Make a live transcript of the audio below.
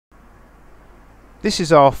This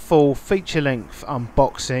is our full feature-length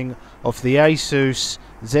unboxing of the ASUS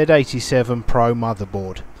Z87-PRO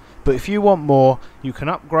motherboard. But if you want more, you can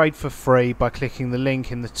upgrade for free by clicking the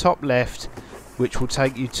link in the top left, which will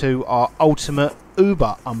take you to our ultimate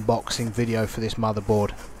Uber unboxing video for this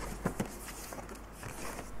motherboard.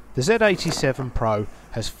 The Z87-PRO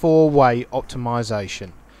has 4-way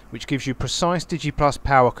optimization, which gives you precise Digi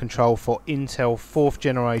power control for Intel 4th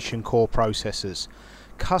generation core processors,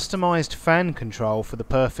 customized fan control for the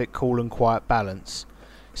perfect cool and quiet balance,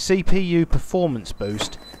 CPU performance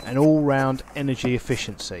boost and all-round energy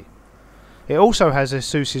efficiency. It also has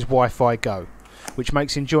ASUS Wi-Fi GO, which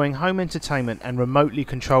makes enjoying home entertainment and remotely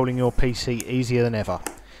controlling your PC easier than ever.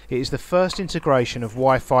 It is the first integration of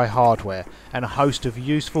Wi-Fi hardware and a host of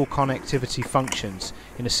useful connectivity functions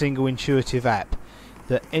in a single intuitive app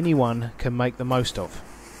that anyone can make the most of.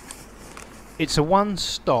 It's a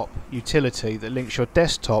one-stop utility that links your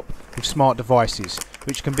desktop with smart devices,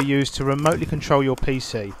 which can be used to remotely control your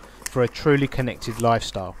PC for a truly connected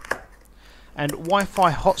lifestyle. And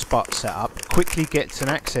Wi-Fi hotspot setup quickly gets an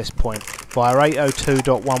access point via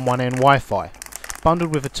 802.11n Wi-Fi,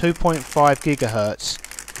 bundled with a 2.5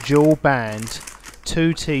 GHz dual band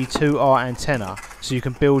 2T2R antenna, so you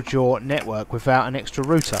can build your network without an extra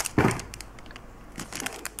router.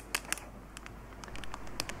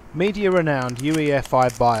 Media-renowned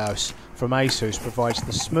UEFI BIOS from ASUS provides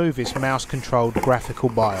the smoothest mouse-controlled graphical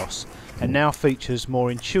BIOS, and now features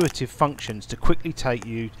more intuitive functions to quickly take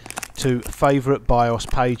you to favourite BIOS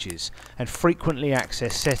pages and frequently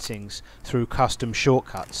access settings through custom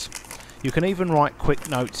shortcuts. You can even write quick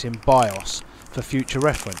notes in BIOS for future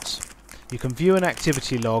reference. You can view an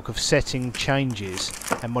activity log of setting changes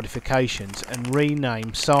and modifications and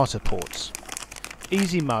rename SATA ports.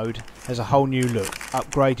 Easy mode has a whole new look,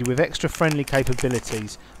 upgraded with extra friendly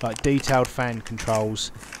capabilities like detailed fan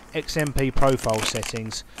controls, XMP profile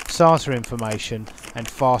settings, SATA information and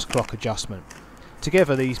fast clock adjustment.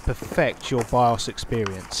 Together these perfect your BIOS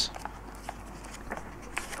experience.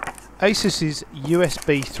 ASUS's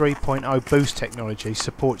USB 3.0 boost technology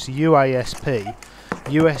supports UASP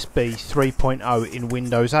USB 3.0 in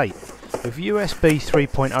Windows 8. With USB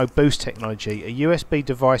 3.0 boost technology, a USB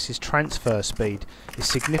device's transfer speed is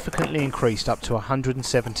significantly increased up to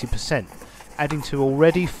 170%, adding to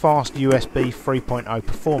already fast USB 3.0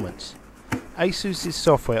 performance. ASUS's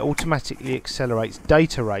software automatically accelerates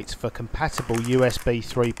data rates for compatible USB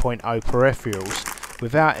 3.0 peripherals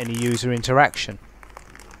without any user interaction.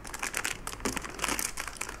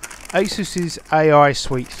 ASUS's AI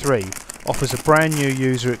Suite 3 offers a brand new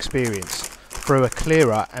user experience through a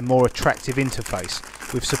clearer and more attractive interface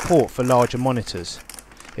with support for larger monitors.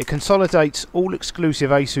 It consolidates all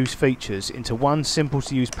exclusive ASUS features into one simple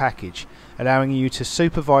to use package, allowing you to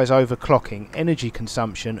supervise overclocking, energy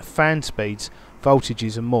consumption, fan speeds,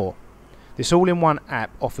 voltages and more. This all-in-one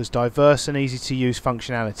app offers diverse and easy to use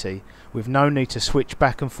functionality with no need to switch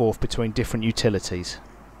back and forth between different utilities.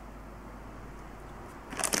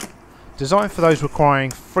 Designed for those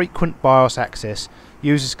requiring frequent BIOS access,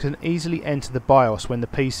 users can easily enter the BIOS when the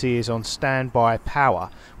PC is on standby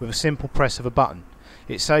power with a simple press of a button.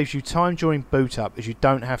 It saves you time during boot up as you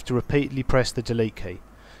don't have to repeatedly press the delete key.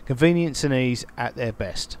 Convenience and ease at their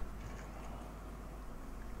best.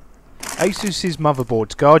 ASUS's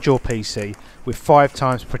motherboards guard your PC with 5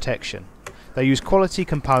 times protection. They use quality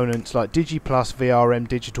components like Digi VRM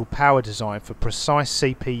digital power design for precise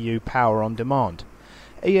CPU power on demand.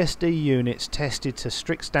 ESD units tested to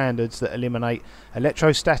strict standards that eliminate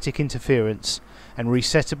electrostatic interference and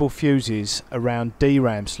resettable fuses around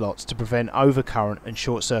DRAM slots to prevent overcurrent and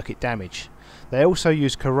short circuit damage. They also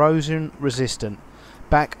use corrosion resistant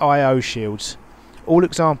back I/O shields, all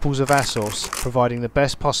examples of ASUS providing the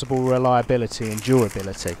best possible reliability and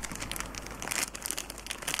durability.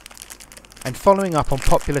 And following up on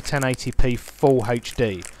popular 1080p Full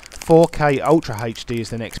HD, 4K Ultra HD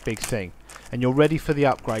is the next big thing. And you're ready for the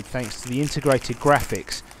upgrade thanks to the integrated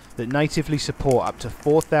graphics that natively support up to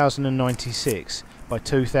 4096 by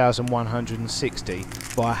 2160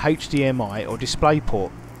 via HDMI or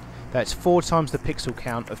DisplayPort. That's 4 times the pixel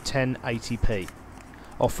count of 1080p,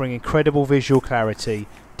 offering incredible visual clarity,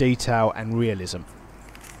 detail and realism.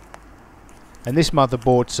 And this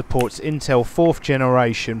motherboard supports Intel 4th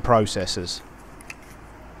generation processors.